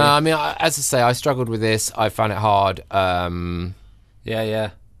thought for No, you. I mean, as I say, I struggled with this. I found it hard. Yeah.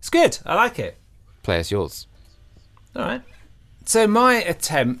 It's good. I like it. Play as yours. All right. So my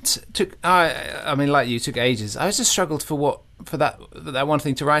attempt took. I mean, like you, took ages. I just struggled for that one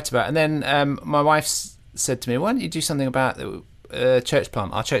thing to write about, and then my wife said to me, "Why don't you do something about the church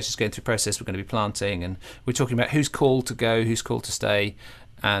plant? Our church is going through a process. We're going to be planting, and we're talking about who's called to go, who's called to stay,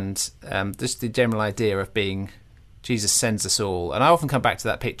 and just the general idea of being Jesus sends us all." And I often come back to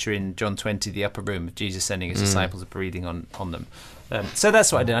that picture in John 20, the upper room, of Jesus sending his disciples and breathing on them. So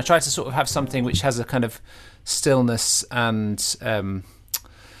that's what I did. I tried to sort of have something which has a kind of stillness and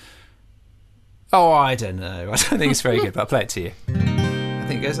I don't know. I don't think it's very good, but I'll play it to you. I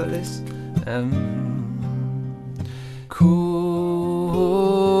think it goes like this. Call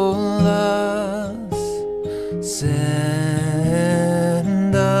us, send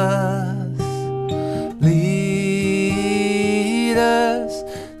us, lead us,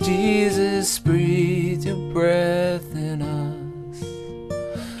 Jesus, breathe your breath in us.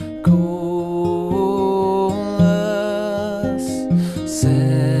 Call us,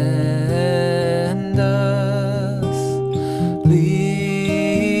 send us, lead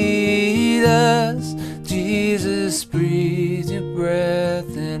us, Jesus, breathe your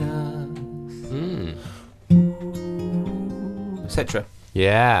breath in us. Etc.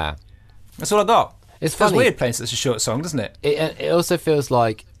 Yeah. That's all I got. It's Feels funny. weird playing such a short song, doesn't it? It also feels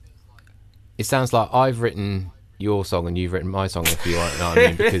like it sounds like I've written your song and you've written my song, if you know what I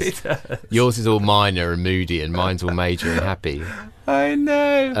mean, because yours is all minor and moody and mine's all major and happy. I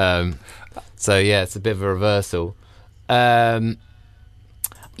know. So yeah, it's a bit of a reversal. Yeah,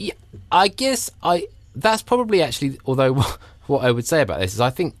 I guess that's probably actually, although what I would say about this is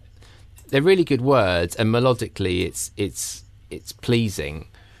I think they're really good words and melodically it's pleasing.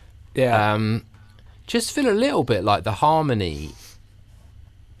 Yeah. Just feel a little bit like the harmony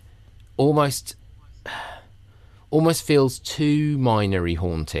almost feels too minery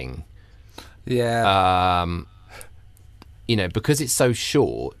haunting. Yeah. Because it's so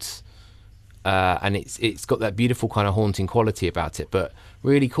short, and it's got that beautiful kind of haunting quality about it. But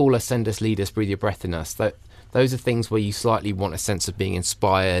really, call us, send us, lead us, breathe your breath in us. Those are things where you slightly want a sense of being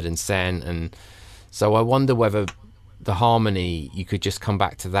inspired and sent. And so I wonder whether the harmony, you could just come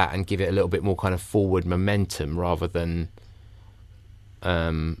back to that and give it a little bit more kind of forward momentum rather than,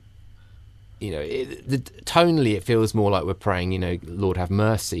 tonally it feels more like we're praying, Lord have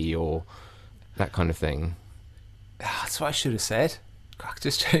mercy or that kind of thing. That's what I should have said. I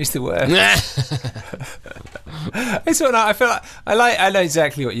just changed the word. It's what I feel like. I know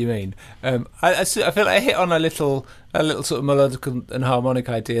exactly what you mean. I feel like I hit on a little sort of melodical and harmonic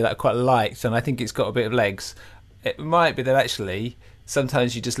idea that I quite liked, and I think it's got a bit of legs. It might be that actually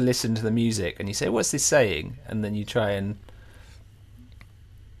sometimes you just listen to the music and you say, "What's this saying?" and then you try and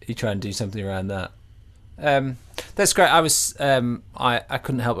do something around that. That's great. I was I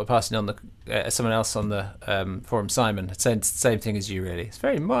couldn't help but passing on someone else on the forum, Simon, said the same thing as you. Really, it's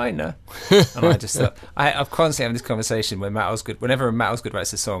very minor. And I just thought I'm constantly having this conversation with Matt Osgood. Whenever Matt Osgood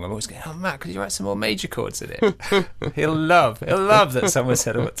writes a song, I'm always going, "Oh, Matt, could you write some more major chords in it?" He'll love that someone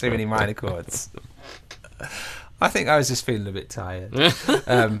said I've got too many minor chords. I think I was just feeling a bit tired.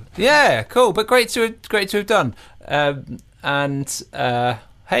 Yeah, cool, but great to have done. and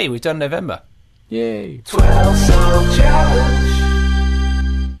hey, we've done November. Yay. 12-song challenge.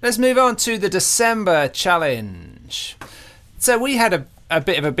 Let's move on to the December challenge. So we had a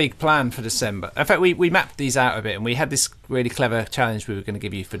bit of a big plan for December. In fact, we mapped these out a bit, and we had this really clever challenge we were going to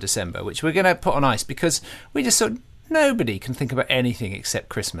give you for December, which we're going to put on ice because we just thought nobody can think about anything except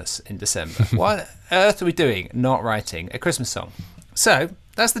Christmas in December. What on earth are we doing not writing a Christmas song? So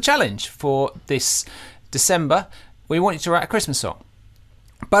that's the challenge for this December. We want you to write a Christmas song.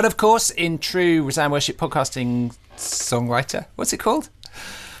 But of course, in true Resound Worship podcasting songwriter, what's it called?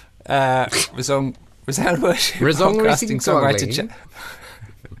 Resound Worship podcasting songwriter.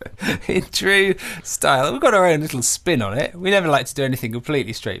 In true style, we've got our own little spin on it. We never like to do anything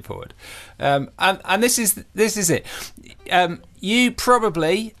completely straightforward, and this is it. You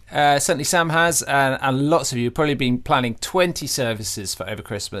probably, certainly Sam has, and lots of you have probably been planning 20 services for over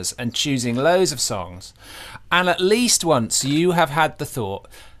Christmas and choosing loads of songs, and at least once you have had the thought,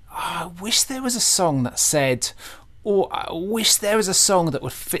 I wish there was a song that said, or I wish there was a song that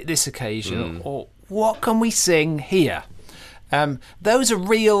would fit this occasion, or what can we sing here? Those are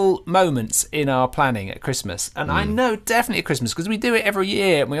real moments in our planning at Christmas. And I know definitely at Christmas, because we do it every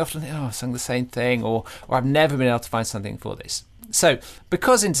year, and we often think, I've sung the same thing, or I've never been able to find something for this. So,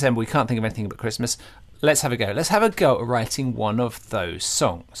 because in December we can't think of anything but Christmas, let's have a go. Let's have a go at writing one of those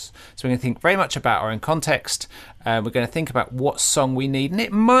songs. So we're going to think very much about our own context. We're going to think about what song we need. And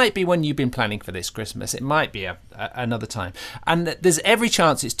it might be when you've been planning for this Christmas. It might be another time. And there's every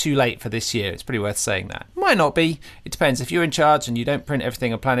chance it's too late for this year. It's pretty worth saying that. Might not be. It depends. If you're in charge and you don't print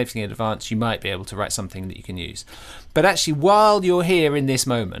everything or plan everything in advance, you might be able to write something that you can use. But actually, while you're here in this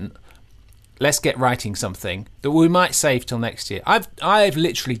moment, let's get writing something that we might save till next year. I've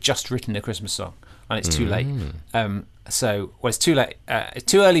literally just written a Christmas song. And it's too late. It's too late. It's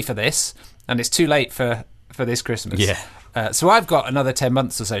too early for this, and it's too late for this Christmas. Yeah. So I've got another 10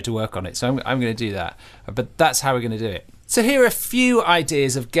 months or so to work on it. So I'm going to do that. But that's how we're going to do it. So here are a few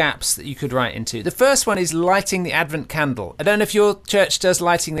ideas of gaps that you could write into. The first one is lighting the Advent candle. I don't know if your church does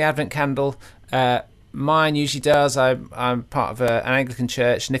lighting the Advent candle. Mine usually does. I'm part of an Anglican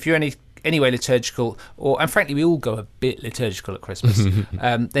church, and if you're anyway liturgical, and frankly we all go a bit liturgical at Christmas,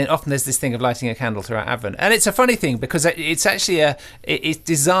 then often there's this thing of lighting a candle throughout Advent. And it's a funny thing because it's actually it's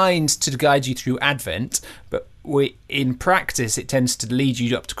designed to guide you through Advent, but in practice it tends to lead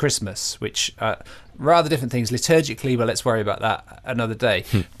you up to Christmas, which rather different things liturgically, but let's worry about that another day.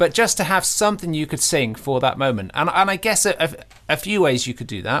 But just to have something you could sing for that moment, and I guess a few ways you could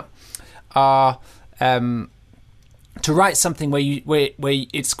do that are to write something where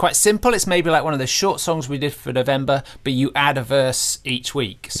it's quite simple. It's maybe like one of the short songs we did for November, but you add a verse each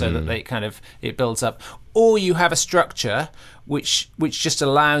week so that it builds up. Or you have a structure which just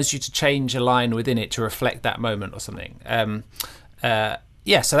allows you to change a line within it to reflect that moment or something. So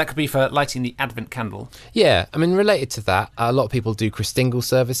that could be for lighting the Advent candle. Yeah, I mean, related to that, a lot of people do Christingle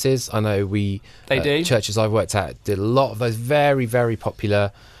services. I know they do. Churches I've worked at did a lot of those, very, very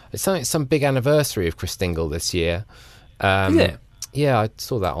popular. It's some big anniversary of Christingle this year. Is it? Yeah, I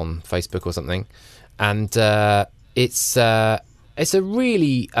saw that on Facebook or something, and it's a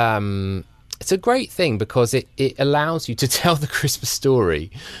really it's a great thing because it allows you to tell the Christmas story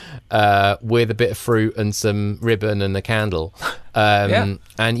with a bit of fruit and some ribbon and a candle, and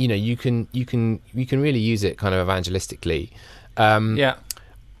you can really use it kind of evangelistically.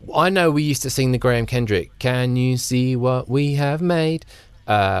 I know we used to sing the Graham Kendrick "Can You See What We Have Made,"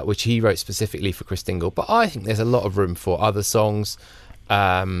 which he wrote specifically for Christingle, but I think there's a lot of room for other songs.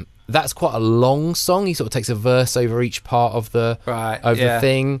 That's quite a long song. He sort of takes a verse over each part of the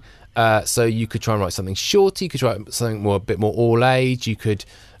thing. So you could try and write something shorter. You could write something a bit more all age. You could,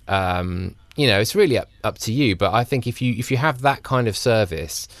 it's really up to you. But I think if you have that kind of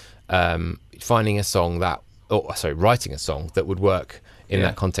service, writing a song that would work in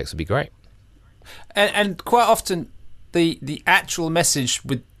that context would be great. And quite often, the actual message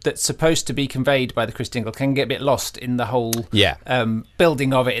that's supposed to be conveyed by the Christingle can get a bit lost in the whole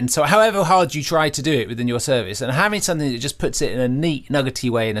building of it. And so however hard you try to do it within your service, and having something that just puts it in a neat, nuggety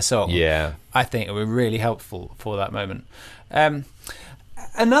way in a song, I think it would be really helpful for that moment.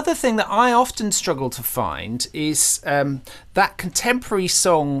 Another thing that I often struggle to find is that contemporary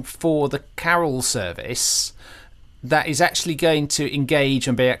song for the carol service that is actually going to engage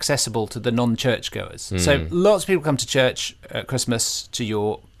and be accessible to the non-churchgoers. So lots of people come to church at Christmas to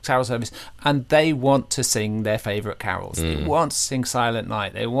your carol service, and they want to sing their favourite carols. They want to sing Silent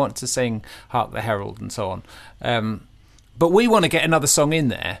Night. They want to sing Hark the Herald and so on. But we want to get another song in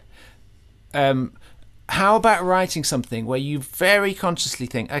there. How about writing something where you very consciously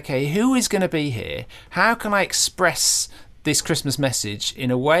think, okay, who is going to be here? How can I express this Christmas message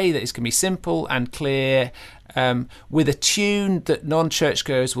in a way that is going to be simple and clear, with a tune that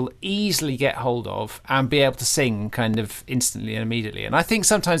non-churchgoers will easily get hold of and be able to sing kind of instantly and immediately. And I think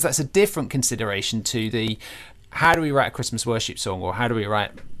sometimes that's a different consideration to the how do we write a Christmas worship song, or how do we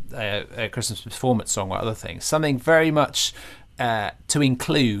write a Christmas performance song, or other things. Something very much to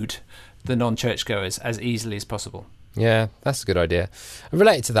include the non-churchgoers as easily as possible. Yeah, that's a good idea. And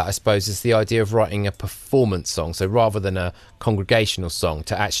related to that, I suppose, is the idea of writing a performance song. So rather than a congregational song,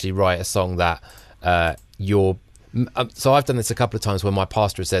 to actually write a song that so I've done this a couple of times where my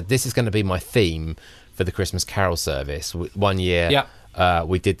pastor has said, this is going to be my theme for the Christmas carol service. One year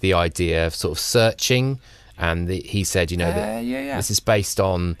we did the idea of sort of searching, and he said, this is based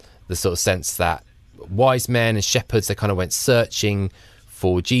on the sort of sense that wise men and shepherds, they kind of went searching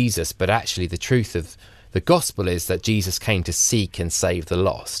for Jesus, but actually the truth of the gospel is that Jesus came to seek and save the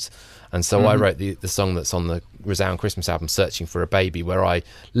lost. And so I wrote the song that's on the Resound Christmas album, Searching for a Baby, where I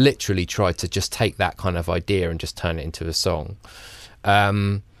literally tried to just take that kind of idea and just turn it into a song.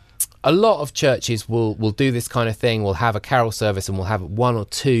 A lot of churches will do this kind of thing. We'll have a carol service and we'll have one or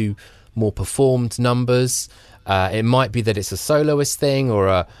two more performed numbers. It might be that it's a soloist thing or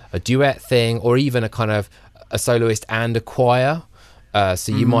a duet thing, or even a kind of a soloist and a choir.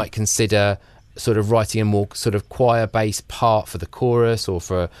 So you might consider sort of writing a more sort of choir-based part for the chorus or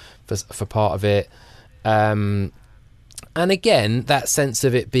for part of it. And again, that sense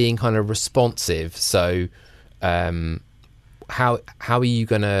of it being kind of responsive. So how are you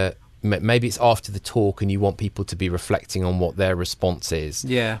going to... Maybe it's after the talk and you want people to be reflecting on what their response is.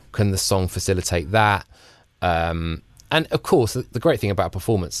 Yeah. Can the song facilitate that? And of course, the great thing about a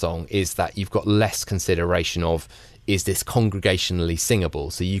performance song is that you've got less consideration of, is this congregationally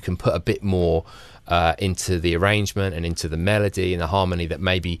singable? So you can put a bit more into the arrangement and into the melody and the harmony that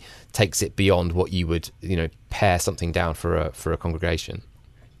maybe takes it beyond what you would, pare something down for a congregation.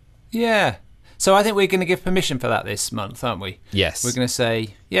 Yeah. So I think we're going to give permission for that this month, aren't we? Yes. We're going to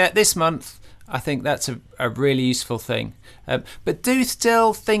say, this month, I think that's a really useful thing. But do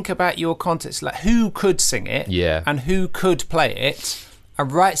still think about your context, like who could sing it and who could play it,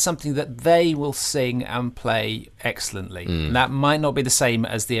 and write something that they will sing and play excellently. And that might not be the same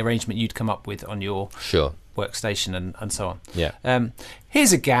as the arrangement you'd come up with on your workstation and so on. Yeah.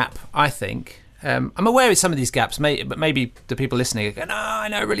 Here's a gap, I think. I'm aware of some of these gaps, but maybe the people listening are going, I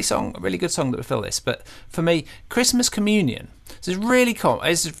know a really good song that would fill this. But for me, Christmas communion. So it's really common.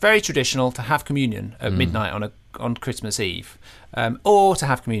 It's very traditional to have communion at midnight on Christmas Eve, or to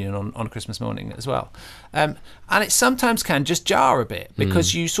have communion on Christmas morning as well. And it sometimes can just jar a bit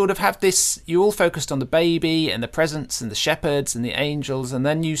because you sort of have this, you're all focused on the baby and the presents and the shepherds and the angels, and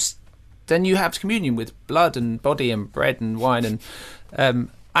then you have communion with blood and body and bread and wine, and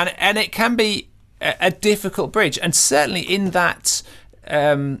it can be a difficult bridge. And certainly in that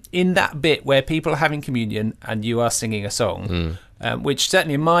bit where people are having communion and you are singing a song, which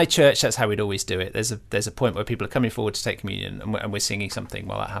certainly in my church, that's how we'd always do it. There's a point where people are coming forward to take communion and we're singing something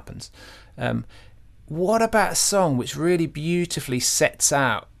while that happens. What about a song which really beautifully sets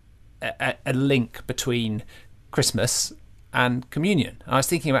out a link between Christmas and communion? And I was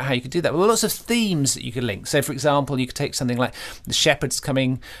thinking about how you could do that. Well, lots of themes that you could link. So, for example, you could take something like the shepherds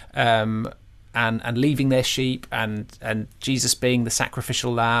coming and leaving their sheep, and Jesus being the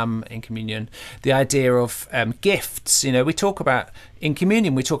sacrificial lamb in communion. The idea of gifts. We talk about in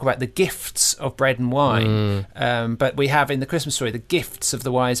communion, we talk about the gifts of bread and wine, but we have in the Christmas story the gifts of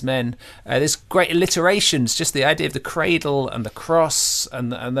the wise men. There's great alliterations, just the idea of the cradle and the cross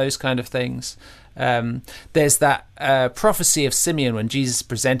and those kind of things. There's that prophecy of Simeon when Jesus is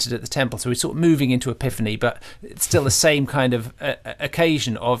presented at the temple, so we're sort of moving into Epiphany, but it's still the same kind of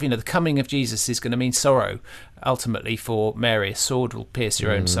occasion of, the coming of Jesus is going to mean sorrow ultimately for Mary. A sword will pierce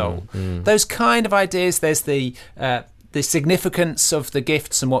your own soul. Those kind of ideas. There's the significance of the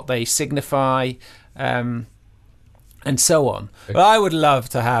gifts and what they signify, and so on. But I would love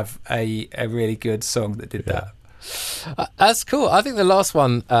to have a really good song that did that. That's cool. I think the last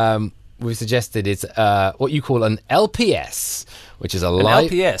one we've suggested is what you call an LPS, which is a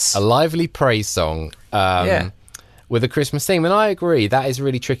lively praise song with a Christmas theme. And I agree, that is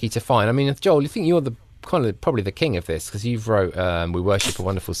really tricky to find. I mean, Joel, you think you're probably the king of this, because you've wrote We Worship a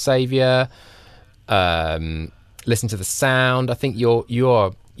Wonderful Saviour, Listen to the Sound. I think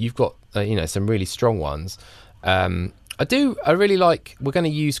you've got some really strong ones. I really like, we're going to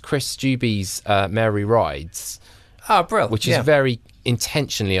use Chris Juby's Mary Rides. Oh, brilliant. Which is very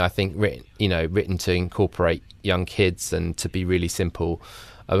intentionally, I think, written to incorporate young kids and to be really simple.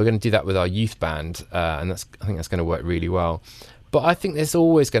 We're going to do that with our youth band, and I think that's going to work really well. But I think there's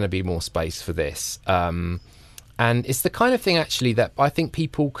always going to be more space for this. And And it's the kind of thing actually that I think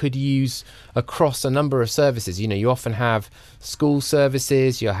people could use across a number of services. You know, you often have school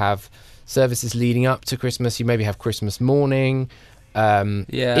services, you have services leading up to Christmas, you maybe have Christmas morning.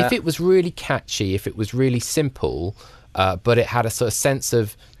 If it was really catchy, if it was really simple, but it had a sort of sense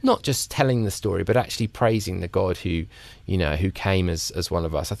of not just telling the story, but actually praising the God who, you know, who came as one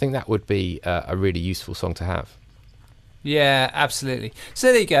of us, I think that would be a really useful song to have. Yeah, absolutely.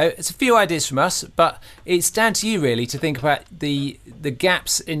 So there you go. It's a few ideas from us, but it's down to you really to think about the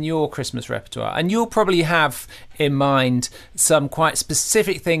gaps in your Christmas repertoire. And you'll probably have in mind some quite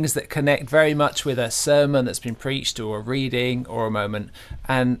specific things that connect very much with a sermon that's been preached or a reading or a moment.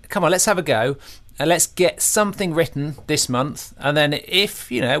 And come on, let's have a go. And let's get something written this month. And then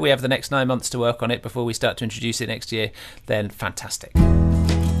if, you know, we have the next 9 months to work on it before we start to introduce it next year, then fantastic.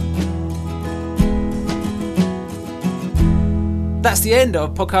 That's the end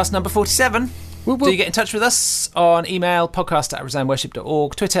of podcast number 47. Do you get in touch with us on email,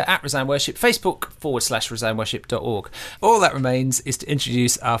 podcast@resignworship.org, Twitter @resignworship, Facebook /resignworship.org. All that remains is to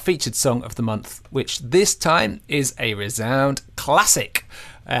introduce our featured song of the month, which this time is a Resound classic.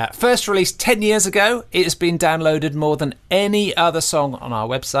 First released 10 years ago, it has been downloaded more than any other song on our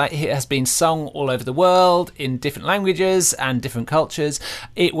website. It has been sung all over the world in different languages and different cultures.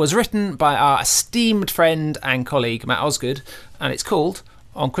 It was written by our esteemed friend and colleague Matt Osgood, and it's called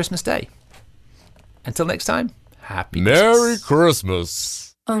On Christmas Day. Until next time, happy Merry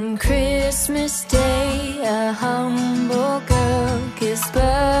Christmas. On Christmas Day, a humble girl gives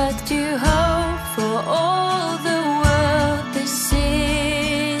birth to hope for all the world. This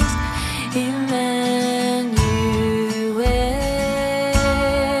is Emmanuel.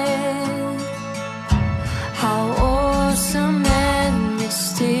 How awesome and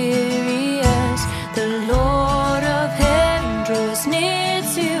mysterious, the Lord of heaven draws near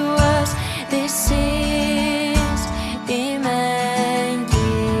to us. This is Emmanuel.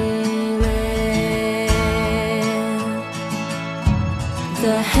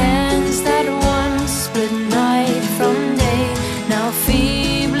 The hands that once split night from day now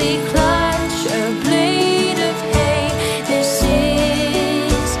feebly clutch a blade of hay. This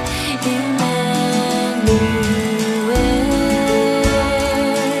is Emmanuel.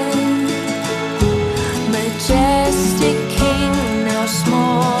 Majestic King, now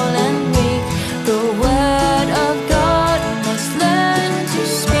small and weak, the word of God must learn to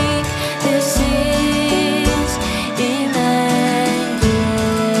speak. This is Emmanuel.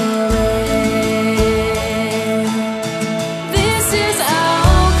 This is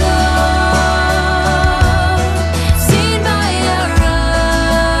our God, seen by our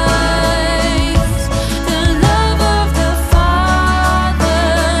eyes, the love of the Father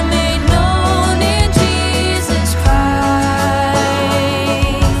made known in Jesus Christ.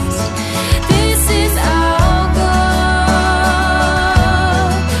 This is our God,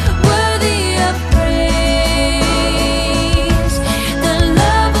 worthy of praise, the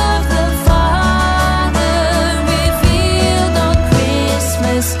love of the Father revealed on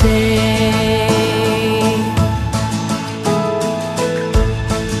Christmas Day.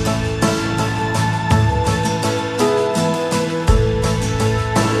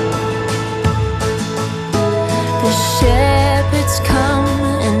 The shepherds come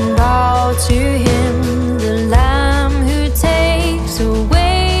and bow to him, the Lamb who takes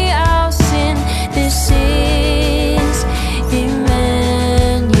away our sin. This is Emmanuel.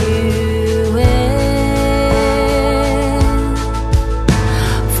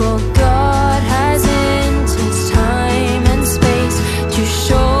 For God has entered time and space to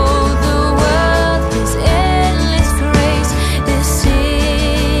show the world his endless grace. This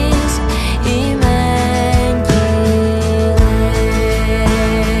is Emmanuel.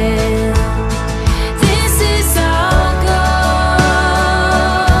 This is our God,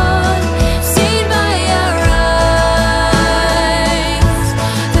 seen by our eyes,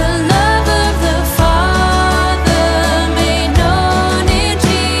 the love of the Father made known in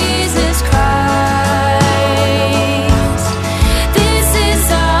Jesus Christ. This is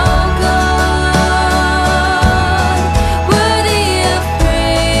our God, worthy of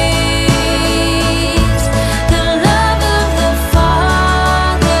praise, the love of the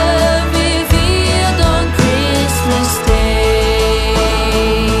Father revealed on Christmas Day.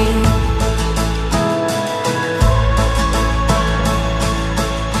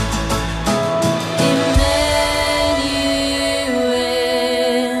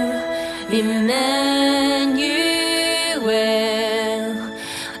 Emmanuel, Emmanuel,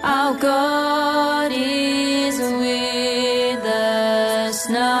 our God.